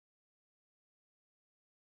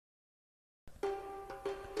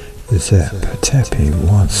Zep-Tepi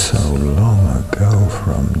was so long ago,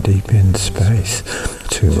 from deep in space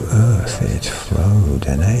to Earth it flowed,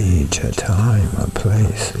 an age, a time, a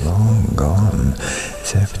place long gone.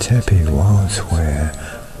 Zep-Tepi was where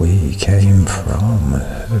we came from.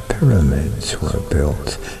 The pyramids were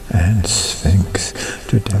built, and Sphinx,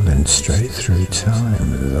 to demonstrate through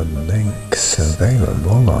time the links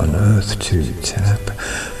available on Earth to tap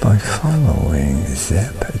by following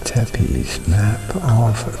Zep-Tepi's map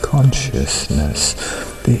of consciousness,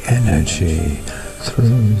 the energy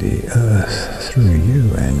through the Earth, through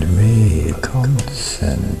you and me,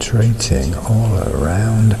 concentrating all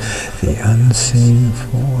around the unseen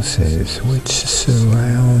forces which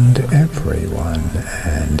surround everyone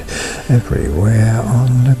and everywhere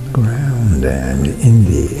on the ground and in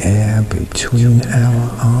the air between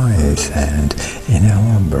our eyes and in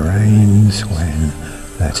our brains, when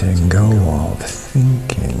letting go of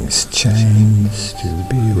thinking's chains to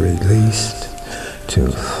be released,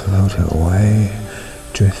 to float away,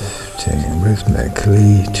 drifting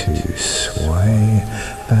rhythmically to sway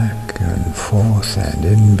back and forth and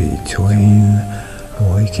in between,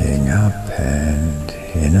 waking up and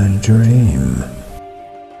in a dream.